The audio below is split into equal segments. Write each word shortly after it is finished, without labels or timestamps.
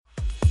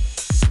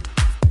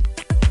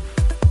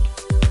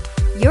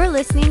You're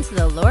listening to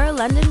the Laura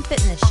London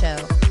Fitness Show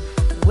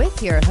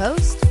with your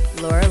host,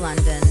 Laura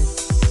London.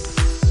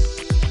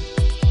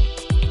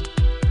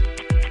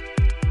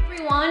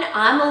 Everyone,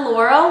 I'm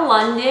Laura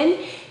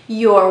London,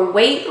 your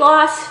weight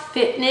loss,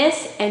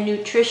 fitness, and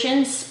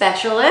nutrition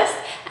specialist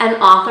and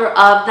author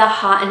of The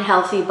Hot and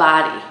Healthy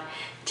Body.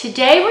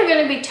 Today we're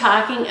going to be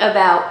talking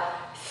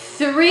about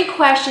 3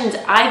 questions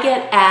I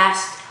get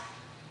asked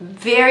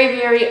very,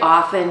 very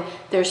often.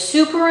 They're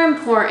super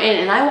important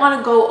and I want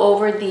to go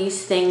over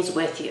these things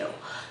with you.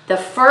 The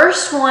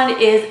first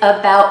one is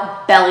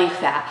about belly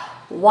fat,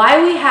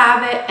 why we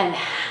have it and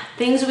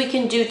things we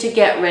can do to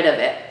get rid of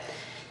it.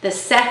 The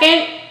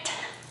second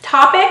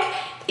topic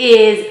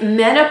is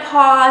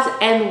menopause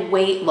and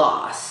weight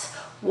loss.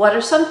 What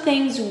are some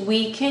things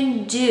we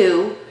can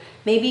do,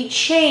 maybe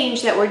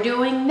change that we're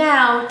doing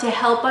now to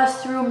help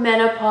us through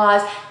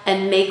menopause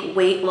and make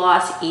weight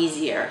loss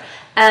easier?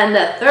 And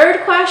the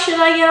third question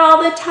I get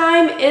all the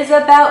time is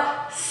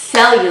about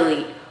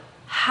cellulite.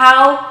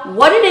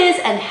 What it is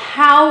and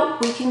how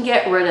we can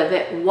get rid of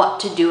it, what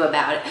to do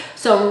about it.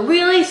 So I'm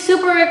really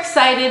super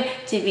excited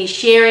to be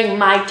sharing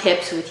my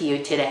tips with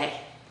you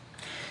today.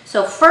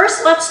 So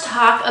first, let's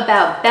talk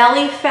about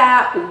belly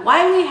fat,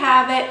 why we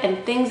have it,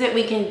 and things that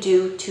we can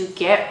do to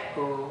get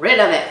rid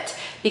of it.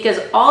 Because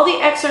all the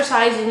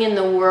exercising in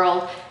the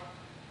world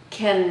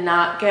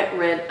cannot get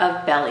rid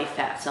of belly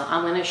fat. So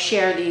I'm going to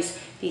share these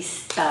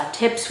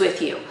tips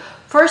with you.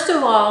 First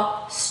of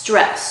all,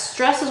 stress.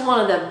 Stress is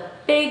one of the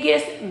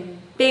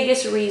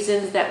biggest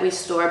reasons that we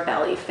store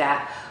belly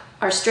fat.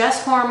 Our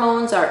stress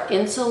hormones are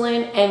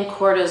insulin and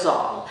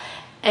cortisol.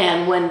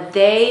 And when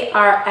they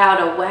are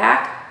out of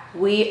whack,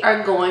 we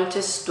are going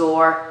to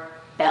store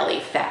belly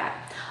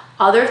fat.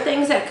 Other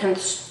things that can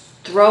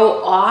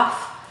throw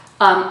off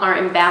our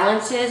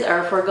imbalances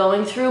are if we're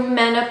going through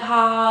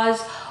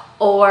menopause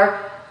or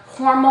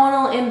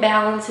hormonal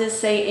imbalances,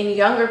 say in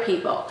younger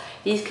people.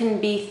 These can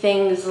be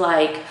things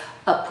like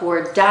a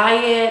poor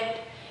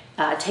diet,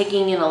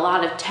 taking in a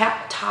lot of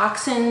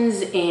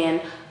toxins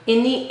in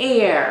the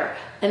air,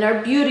 and our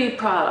beauty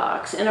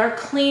products, and our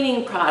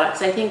cleaning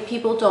products. I think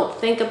people don't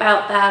think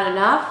about that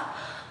enough.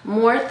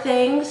 More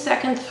things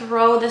that can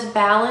throw this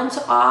balance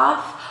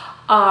off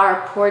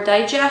are poor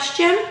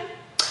digestion,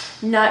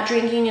 not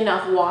drinking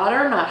enough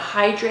water, not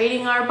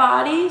hydrating our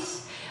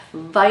bodies,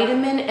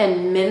 vitamin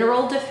and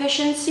mineral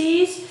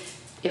deficiencies.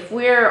 If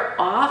we're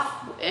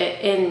off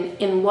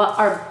in what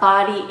our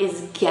body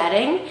is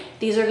getting,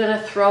 these are going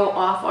to throw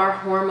off our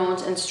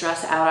hormones and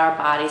stress out our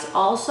bodies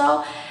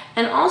also.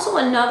 And also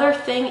another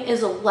thing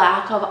is a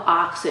lack of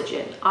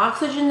oxygen.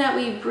 Oxygen that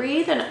we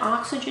breathe and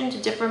oxygen to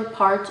different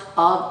parts of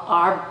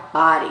our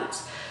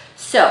bodies.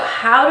 So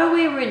how do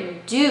we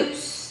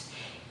reduce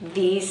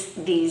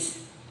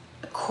these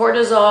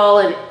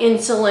cortisol and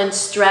insulin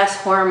stress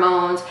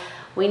hormones?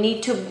 We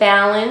need to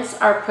balance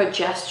our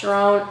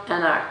progesterone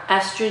and our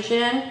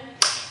estrogen.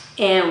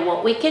 And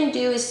what we can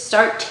do is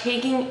start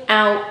taking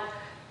out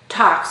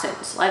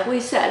toxins. Like we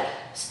said,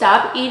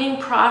 stop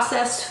eating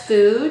processed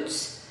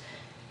foods.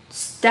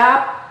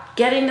 Stop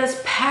getting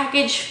those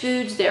packaged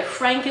foods. They're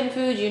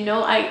frankenfoods. You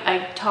know,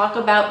 I talk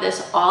about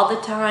this all the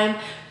time.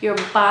 Your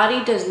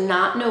body does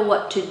not know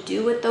what to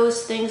do with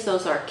those things.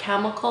 Those are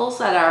chemicals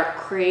that are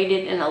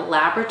created in a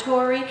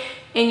laboratory.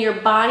 In your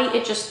body,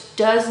 it just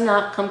does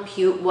not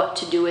compute what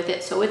to do with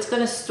it. So it's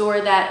going to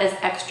store that as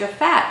extra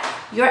fat.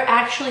 You're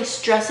actually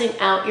stressing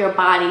out your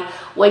body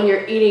when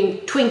you're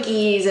eating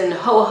Twinkies and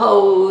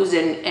Ho-Hos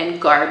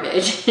and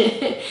garbage.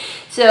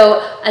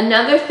 So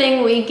another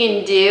thing we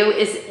can do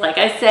is, like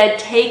I said,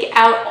 take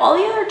out all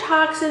the other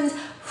toxins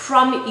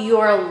from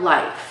your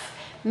life.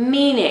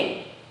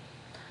 Meaning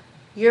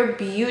your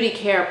beauty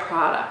care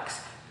products.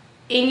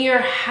 In your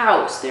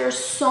house, there's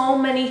so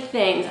many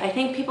things. I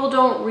think people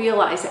don't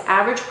realize the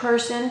average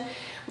person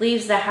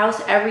leaves the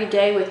house every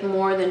day with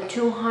more than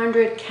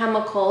 200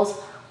 chemicals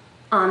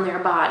on their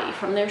body,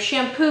 from their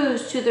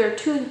shampoos to their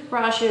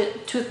toothpaste,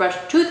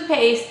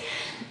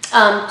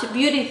 to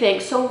beauty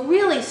things. So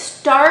really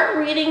start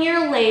reading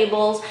your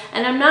labels,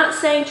 and I'm not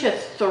saying to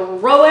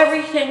throw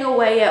everything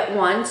away at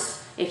once.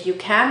 If you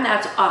can,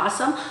 that's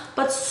awesome,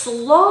 but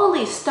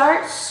slowly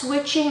start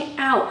switching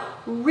out.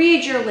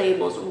 Read your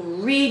labels,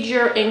 read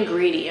your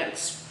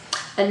ingredients.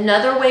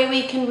 Another way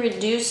we can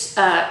reduce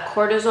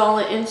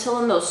cortisol and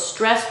insulin, those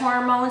stress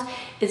hormones,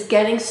 is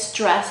getting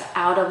stress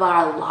out of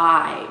our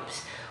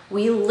lives.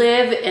 We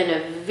live in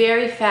a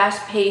very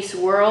fast-paced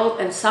world,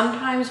 and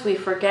sometimes we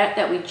forget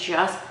that we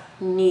just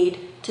need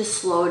to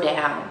slow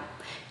down.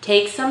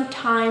 Take some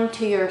time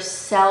to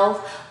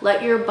yourself,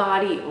 let your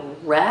body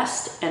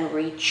rest and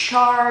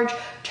recharge,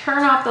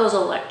 turn off those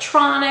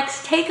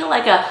electronics, take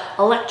a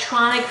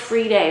electronic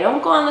free day.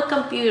 Don't go on the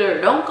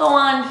computer, don't go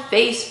on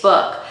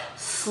Facebook,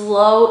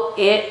 slow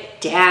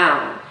it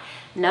down.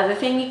 Another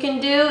thing you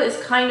can do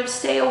is kind of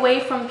stay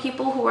away from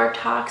people who are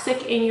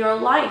toxic in your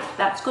life.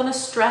 That's going to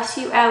stress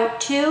you out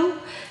too.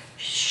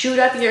 shoot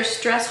up your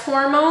stress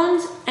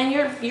hormones, and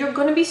you're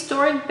going to be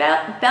storing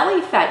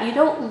belly fat. You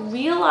don't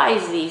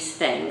realize these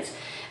things.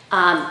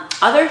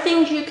 Other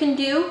things you can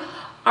do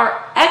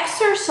our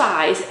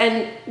exercise,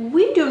 and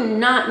we do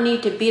not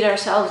need to beat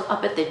ourselves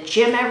up at the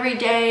gym every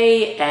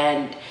day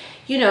and,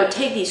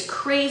 take these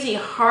crazy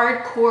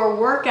hardcore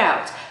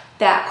workouts.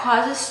 That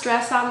causes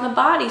stress on the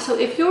body. So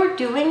if you're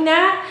doing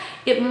that,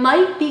 it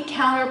might be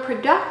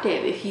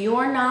counterproductive. If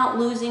you're not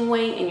losing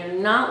weight and you're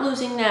not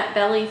losing that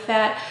belly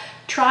fat,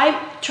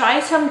 try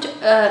some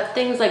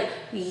things like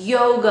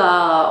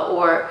yoga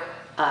or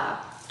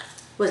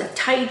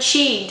Tai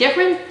Chi,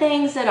 different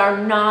things that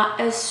are not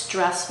as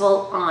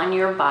stressful on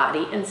your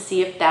body, and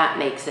see if that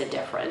makes a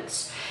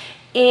difference.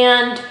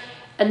 And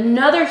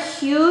another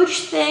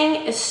huge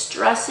thing is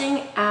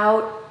stressing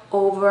out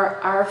over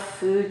our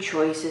food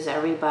choices,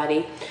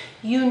 everybody.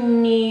 You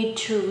need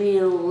to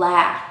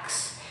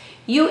relax.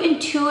 You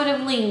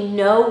intuitively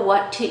know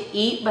what to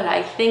eat, but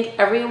I think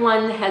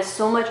everyone has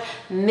so much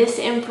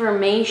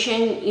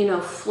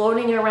misinformation,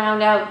 floating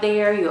around out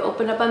there. You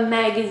open up a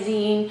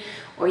magazine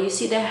or you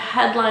see the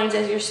headlines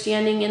as you're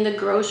standing in the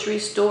grocery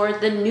store,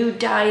 the new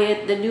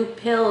diet, the new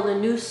pill, the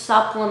new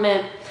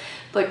supplement.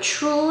 But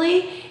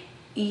truly,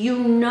 you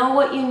know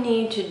what you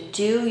need to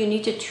do. You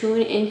need to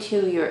tune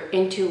into your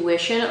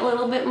intuition a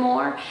little bit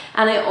more.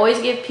 And I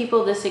always give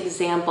people this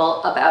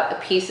example about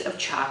a piece of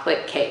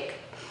chocolate cake.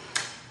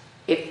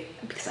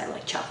 Because I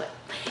like chocolate.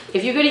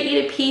 If you're going to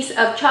eat a piece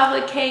of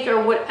chocolate cake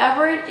or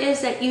whatever it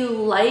is that you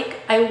like,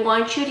 I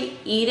want you to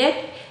eat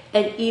it,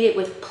 and eat it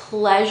with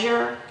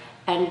pleasure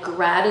and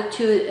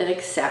gratitude and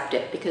accept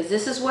it. Because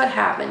this is what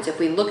happens. If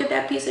we look at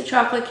that piece of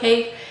chocolate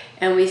cake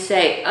and we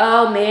say,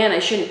 oh man, I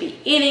shouldn't be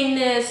eating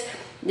this.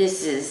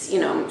 This is,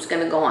 it's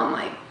going to go on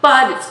my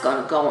butt. It's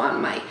going to go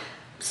on my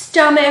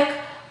stomach.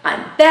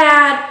 I'm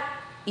bad.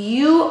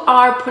 You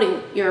are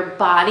putting your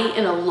body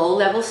in a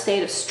low-level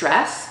state of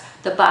stress.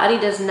 The body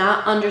does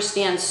not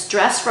understand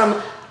stress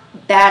from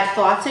bad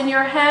thoughts in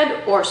your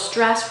head or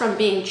stress from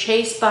being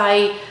chased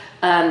by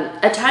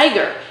a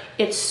tiger.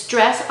 It's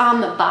stress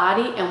on the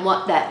body, and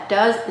what that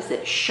does is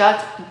it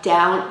shuts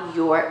down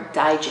your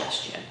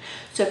digestion.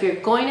 So if you're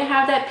going to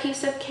have that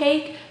piece of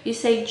cake, you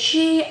say,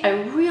 gee, I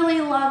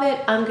really love it.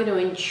 I'm going to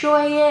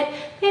enjoy it.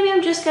 Maybe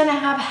I'm just going to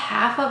have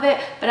half of it,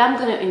 but I'm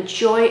going to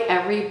enjoy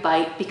every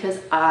bite because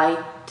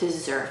I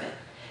deserve it.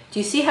 Do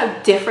you see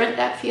how different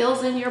that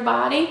feels in your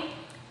body?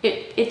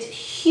 It's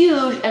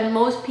huge, and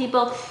most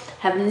people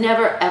have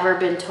never ever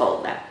been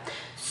told that.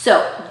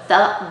 So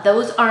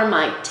those are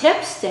my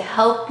tips to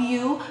help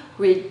you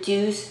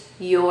reduce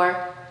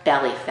your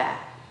belly fat.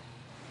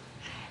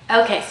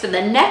 Okay, so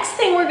the next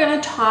thing we're going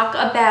to talk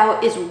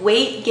about is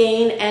weight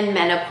gain and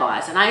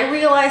menopause. And I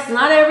realize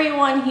not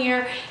everyone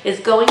here is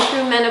going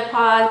through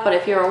menopause, but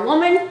if you're a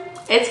woman,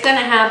 it's going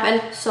to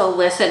happen. So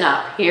listen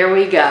up. Here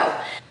we go.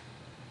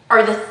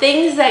 Are the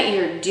things that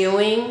you're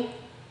doing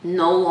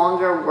no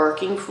longer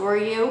working for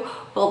you?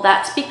 Well,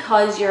 that's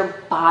because your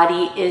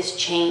body is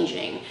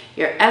changing.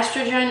 Your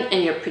estrogen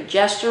and your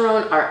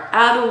progesterone are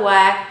out of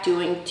whack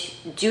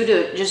due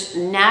to just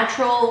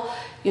natural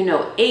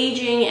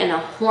aging and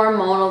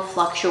hormonal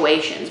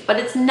fluctuations. But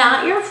it's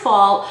not your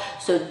fault,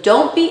 so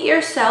don't beat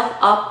yourself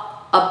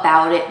up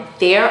about it.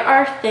 There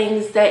are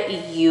things that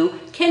you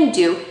can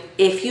do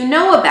if you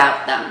know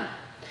about them.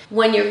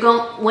 When you're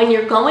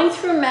going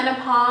through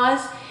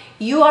menopause,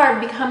 you are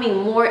becoming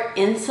more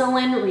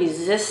insulin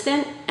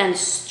resistant and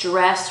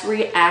stress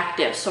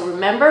reactive. So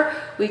remember,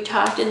 we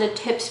talked in the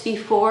tips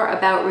before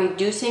about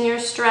reducing your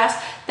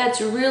stress.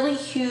 That's really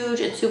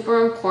huge and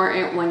super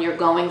important when you're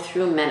going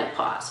through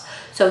menopause.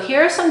 So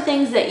here are some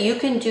things that you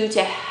can do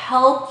to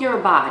help your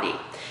body.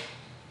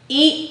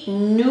 Eat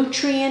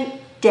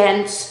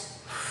nutrient-dense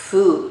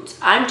foods.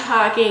 I'm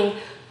talking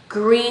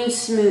green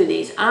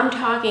smoothies. I'm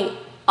talking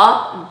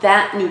up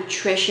that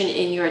nutrition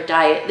in your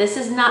diet. This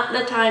is not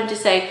the time to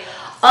say,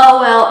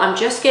 oh, well, I'm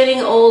just getting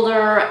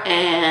older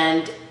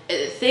and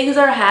things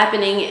are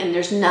happening and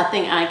there's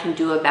nothing I can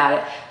do about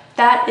it.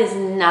 That is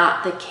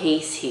not the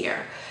case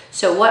here.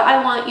 So what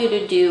I want you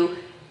to do,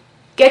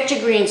 get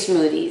your green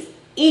smoothies,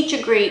 eat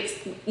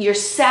your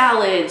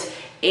salads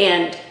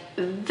and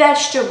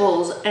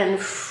vegetables and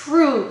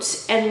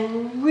fruits,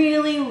 and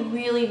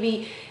really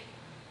be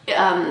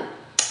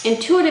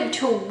intuitive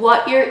to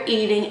what you're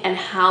eating and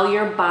how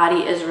your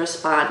body is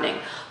responding.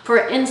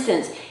 For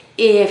instance,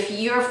 if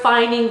you're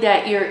finding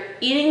that you're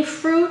eating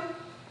fruit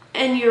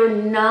and you're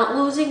not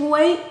losing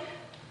weight,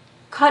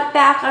 cut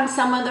back on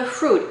some of the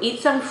fruit. Eat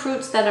some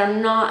fruits that are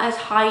not as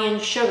high in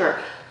sugar.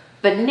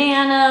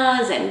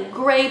 Bananas and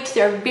grapes,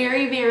 they're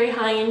very, very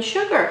high in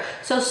sugar.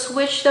 So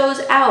switch those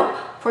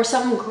out for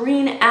some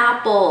green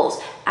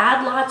apples.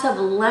 Add lots of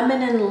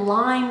lemon and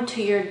lime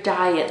to your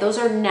diet. Those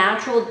are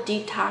natural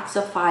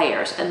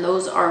detoxifiers, and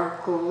those are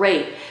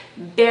great.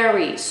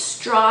 Berries,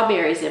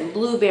 strawberries, and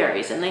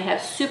blueberries, and they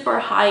have super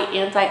high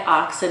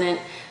antioxidant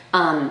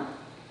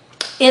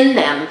in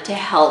them to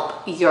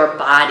help your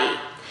body.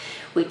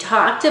 We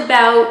talked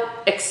about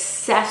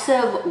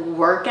excessive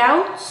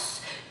workouts,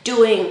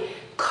 doing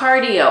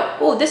cardio.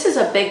 Oh, this is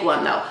a big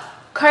one though.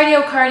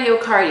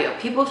 Cardio.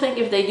 People think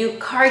if they do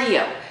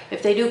cardio,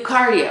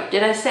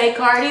 did I say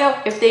cardio?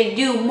 If they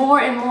do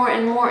more and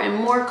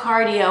more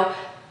cardio,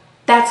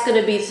 that's going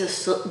to be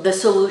the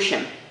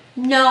solution.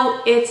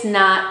 No, it's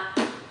not.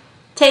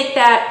 Take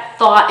that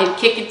thought and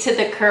kick it to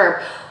the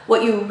curb.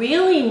 What you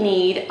really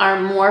need are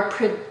more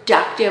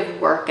productive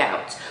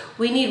workouts.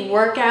 We need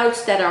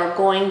workouts that are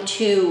going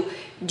to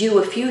do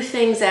a few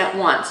things at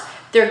once.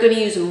 They're going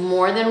to use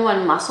more than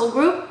one muscle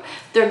group.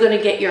 They're going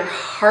to get your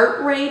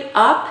heart rate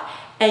up,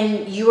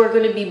 and you are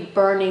going to be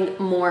burning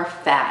more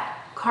fat.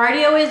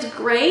 Cardio is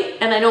great,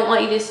 and I don't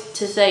want you to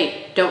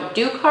say don't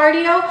do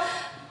cardio,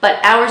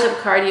 but hours of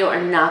cardio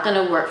are not going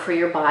to work for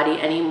your body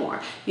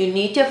anymore. You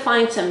need to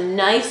find some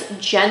nice,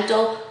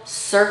 gentle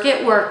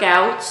circuit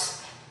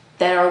workouts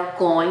that are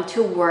going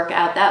to work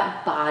out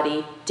that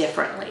body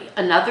differently.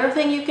 Another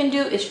thing you can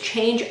do is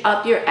change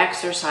up your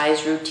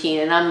exercise routine,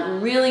 and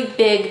I'm really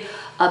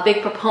a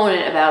big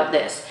proponent about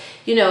this.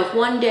 You know, if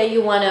one day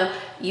you want to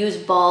use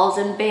balls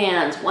and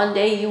bands, one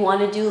day you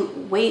want to do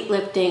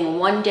weightlifting,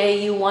 one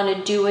day you want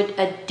to do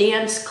a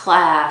dance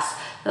class,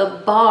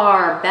 the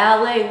bar,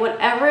 ballet,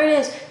 whatever it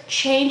is,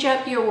 change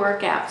up your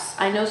workouts.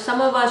 I know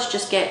some of us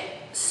just get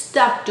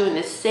stuck doing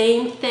the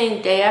same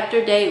thing day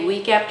after day,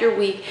 week after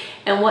week,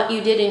 and what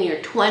you did in your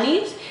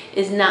 20s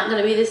is not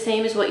going to be the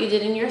same as what you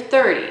did in your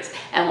 30s,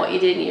 and what you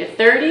did in your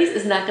 30s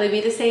is not going to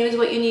be the same as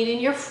what you need in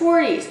your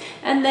 40s,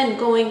 and then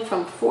going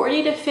from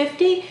 40 to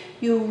 50,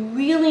 you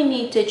really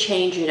need to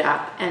change it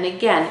up, and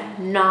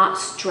again, not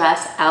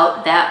stress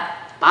out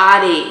that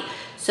body.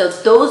 So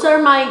those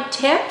are my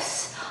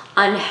tips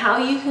on how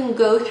you can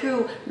go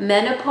through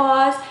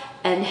menopause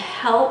and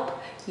help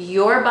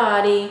your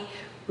body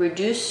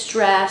reduce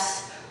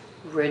stress,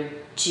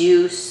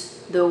 reduce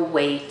the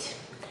weight,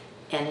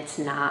 and it's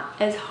not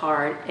as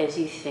hard as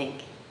you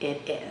think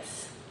it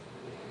is.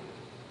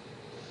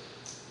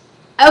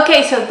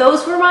 Okay, so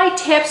those were my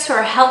tips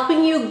for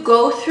helping you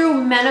go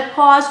through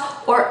menopause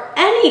or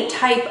any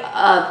type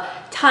of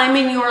time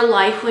in your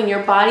life when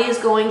your body is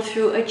going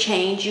through a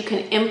change. You can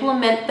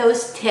implement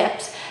those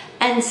tips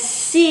and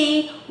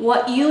see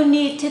what you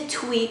need to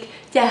tweak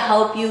to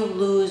help you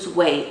lose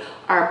weight.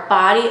 Our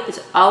body is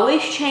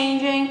always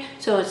changing,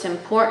 so it's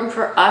important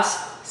for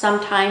us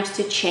sometimes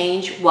to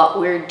change what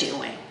we're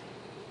doing.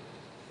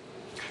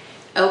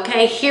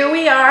 Okay, here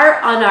we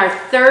are on our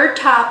third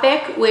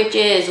topic, which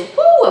is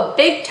a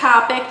big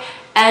topic,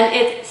 and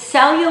it's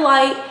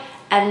cellulite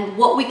and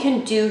what we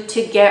can do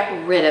to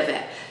get rid of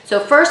it. So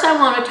first I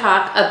want to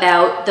talk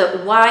about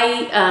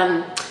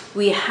why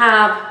we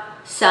have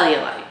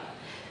cellulite.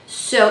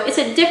 So it's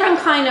a different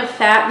kind of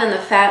fat than the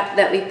fat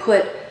that we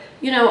put,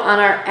 on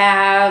our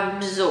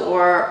abs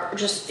or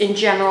just in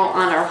general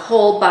on our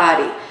whole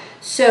body.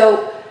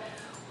 So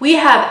we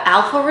have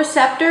alpha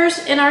receptors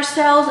in our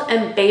cells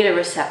and beta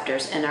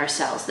receptors in our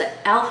cells.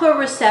 The alpha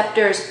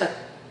receptors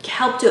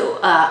help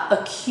to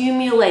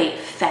accumulate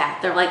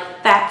fat. They're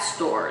like fat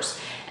stores.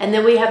 And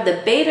then we have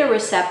the beta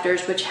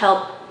receptors, which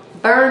help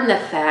burn the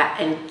fat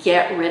and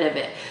get rid of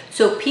it.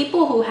 So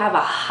people who have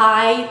a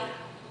high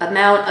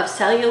amount of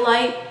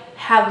cellulite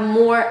have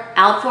more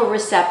alpha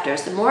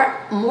receptors. The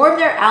more of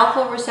their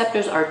alpha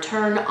receptors are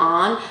turned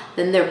on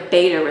than their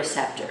beta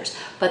receptors.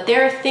 But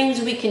there are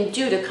things we can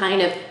do to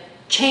kind of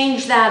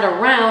change that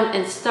around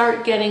and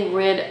start getting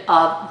rid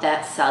of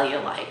that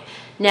cellulite.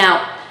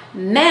 Now,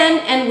 men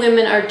and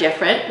women are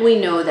different. We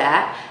know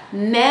that.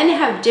 Men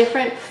have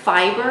different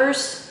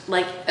fibers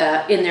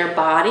in their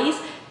bodies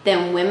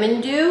than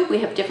women do. We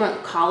have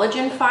different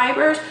collagen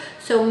fibers.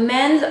 So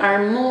men's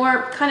are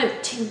more kind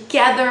of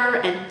together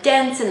and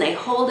dense and they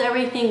hold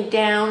everything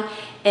down,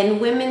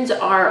 and women's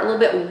are a little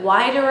bit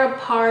wider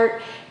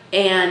apart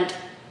and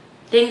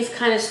things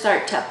kind of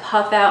start to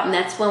puff out, and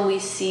that's when we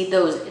see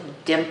those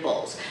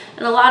dimples.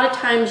 And a lot of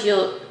times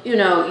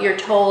you're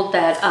told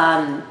that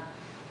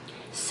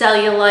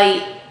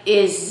cellulite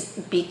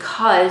is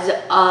because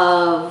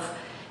of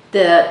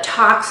the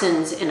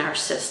toxins in our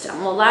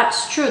system. Well,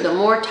 that's true. The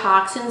more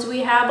toxins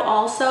we have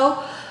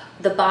also,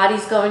 the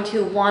body's going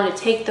to want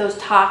to take those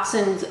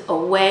toxins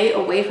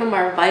away from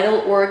our vital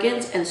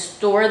organs and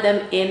store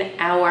them in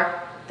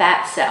our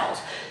fat cells.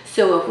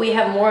 So if we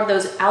have more of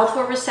those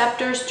alpha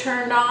receptors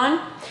turned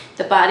on,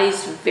 the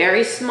body's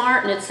very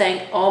smart and it's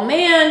saying, oh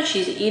man,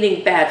 she's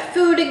eating bad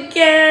food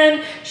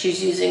again.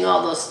 She's using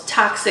all those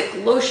toxic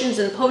lotions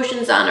and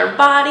potions on her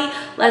body.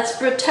 Let's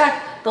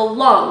protect the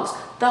lungs,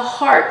 the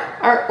heart,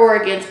 our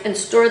organs, and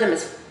store them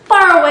as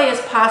far away as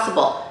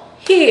possible.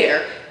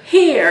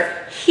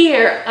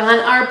 Here on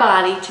our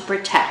body to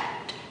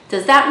protect.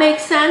 Does that make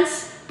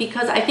sense?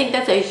 Because I think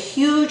that's a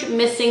huge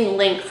missing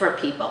link for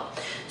people.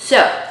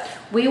 So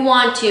we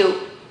want to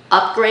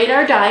upgrade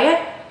our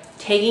diet,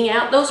 taking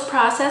out those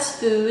processed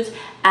foods,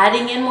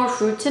 adding in more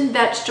fruits and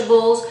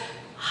vegetables,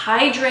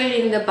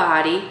 hydrating the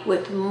body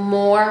with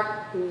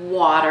more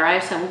water. I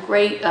have some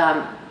great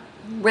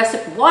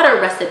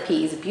water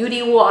recipes,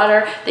 beauty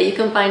water, that you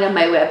can find on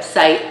my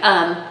website.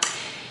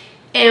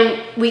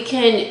 And we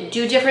can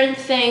do different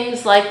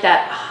things like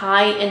that.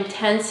 High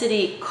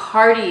intensity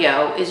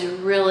cardio is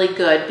really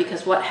good,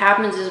 because what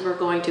happens is we're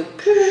going to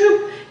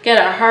get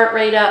our heart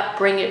rate up,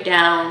 bring it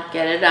down,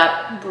 get it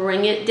up,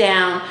 bring it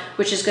down,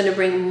 which is going to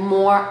bring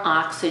more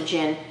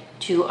oxygen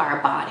to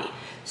our body.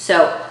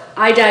 So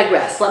I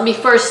digress. Let me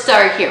first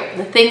start here.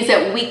 The things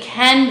that we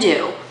can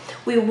do.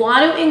 We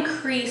want to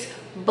increase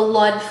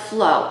blood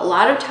flow. A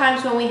lot of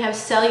times when we have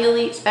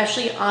cellulite,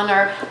 especially on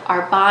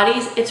our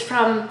bodies, it's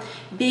from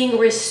being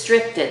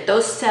restricted.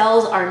 Those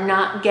cells are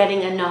not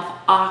getting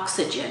enough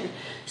oxygen.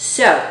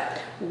 So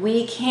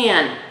we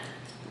can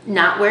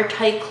not wear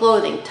tight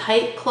clothing.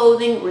 Tight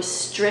clothing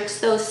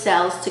restricts those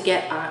cells to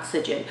get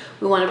oxygen.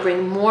 We want to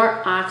bring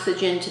more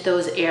oxygen to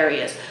those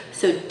areas.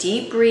 So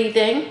deep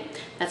breathing.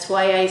 That's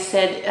why I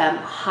said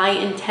high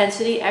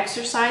intensity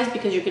exercise,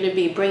 because you're going to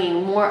be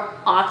bringing more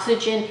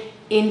oxygen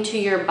into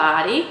your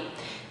body.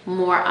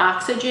 More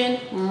oxygen,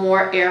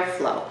 more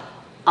airflow.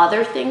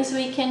 Other things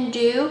we can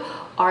do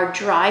are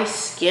dry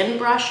skin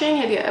brushing.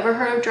 Have you ever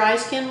heard of dry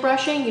skin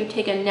brushing? You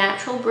take a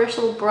natural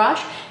bristle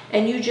brush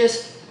and you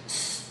just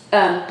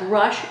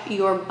brush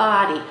your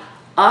body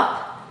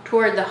up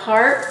toward the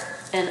heart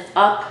and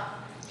up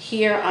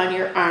here on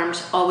your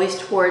arms, always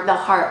toward the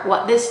heart.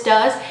 What this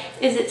does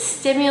is it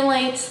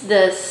stimulates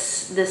the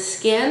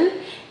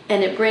skin,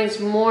 and it brings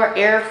more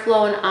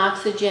airflow and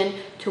oxygen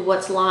to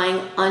what's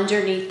lying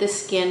underneath the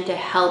skin to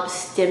help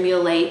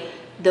stimulate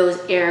those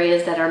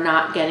areas that are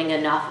not getting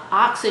enough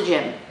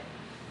oxygen.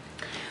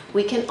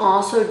 We can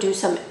also do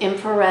some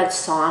infrared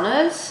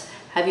saunas.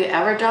 Have you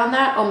ever done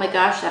that? Oh my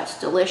gosh, that's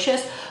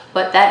delicious.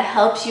 But that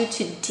helps you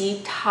to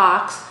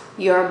detox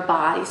your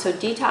body. So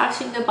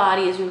detoxing the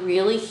body is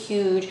really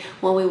huge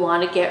when we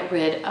want to get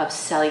rid of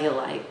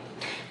cellulite.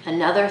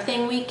 Another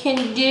thing we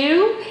can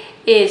do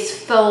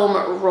is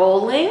foam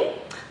rolling.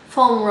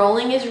 Foam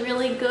rolling is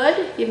really good.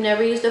 If you've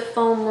never used a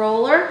foam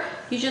roller,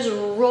 you just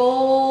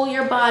roll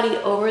your body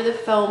over the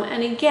foam,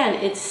 and again,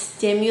 it's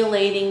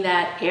stimulating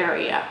that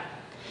area.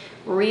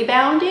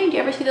 Rebounding, do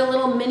you ever see the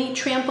little mini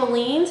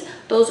trampolines?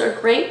 Those are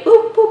great.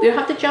 Boop, boop. You don't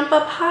have to jump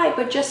up high,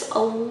 but just a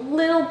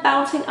little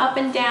bouncing up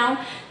and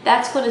down.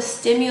 That's going to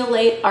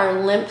stimulate our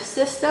lymph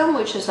system,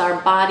 which is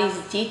our body's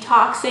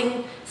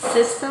detoxing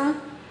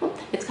system.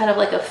 It's kind of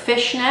like a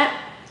fishnet,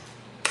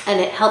 and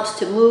it helps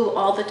to move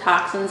all the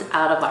toxins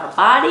out of our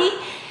body.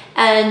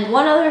 And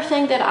one other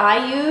thing that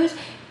I use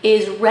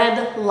is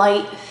red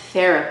light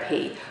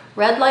therapy.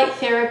 Red light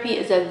therapy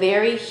is a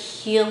very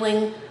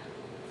healing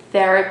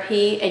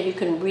therapy, and you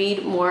can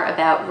read more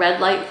about red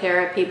light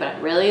therapy, but I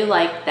really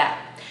like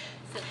that.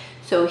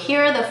 So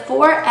here are the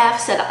 4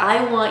 F's that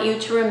I want you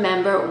to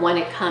remember when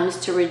it comes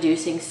to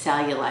reducing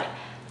cellulite.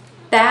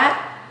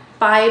 Fat,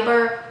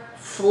 fiber,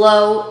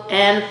 flow,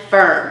 and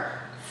firm.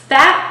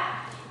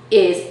 Fat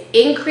is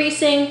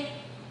increasing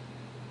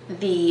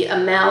the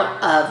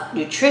amount of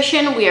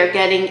nutrition we are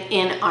getting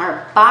in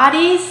our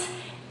bodies,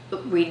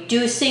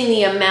 reducing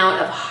the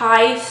amount of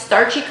high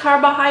starchy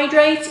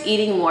carbohydrates,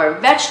 eating more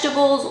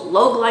vegetables,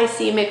 low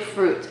glycemic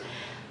fruits.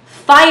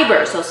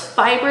 Fibers, those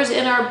fibers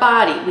in our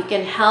body, we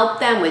can help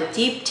them with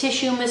deep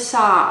tissue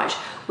massage,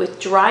 with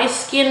dry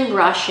skin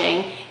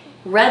brushing,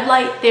 red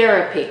light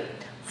therapy.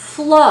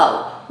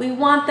 Flow, we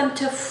want them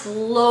to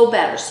flow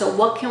better. So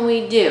what can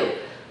we do?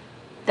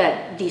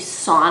 The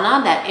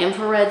sauna, that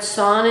infrared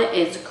sauna,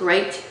 is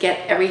great to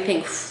get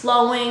everything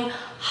flowing.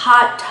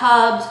 Hot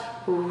tubs,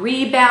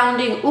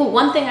 rebounding. Ooh,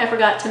 one thing I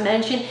forgot to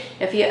mention,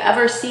 if you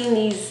ever seen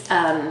these,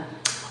 oh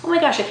my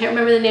gosh, I can't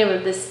remember the name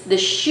of this, the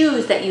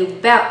shoes that you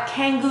bounce,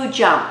 Kangoo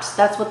jumps,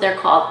 that's what they're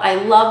called. I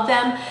love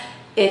them.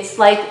 It's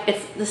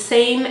the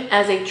same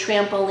as a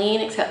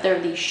trampoline, except they're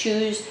these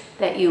shoes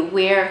that you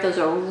wear. Those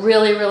are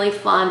really, really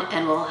fun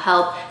and will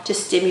help to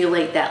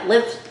stimulate that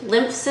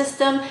lymph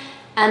system.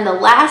 And the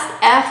last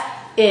F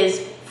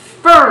is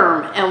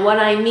firm. And what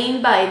I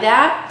mean by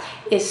that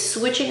is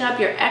switching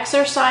up your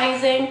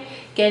exercising,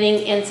 getting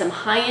in some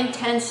high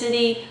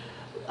intensity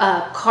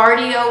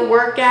cardio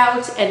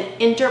workouts and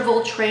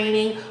interval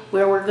training,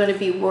 where we're going to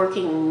be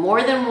working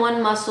more than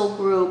one muscle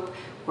group.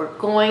 We're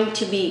going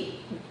to be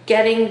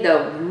getting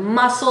the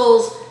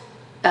muscles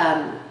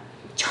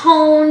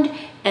toned,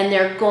 and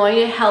they're going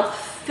to help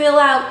fill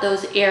out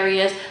those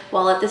areas,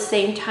 while at the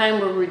same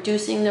time we're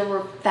reducing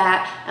the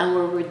fat and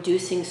we're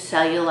reducing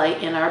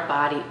cellulite in our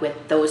body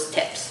with those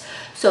tips.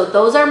 So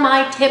those are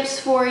my tips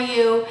for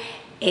you,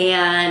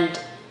 and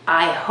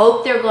I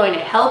hope they're going to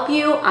help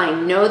you. I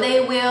know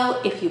they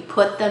will if you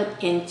put them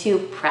into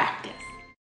practice.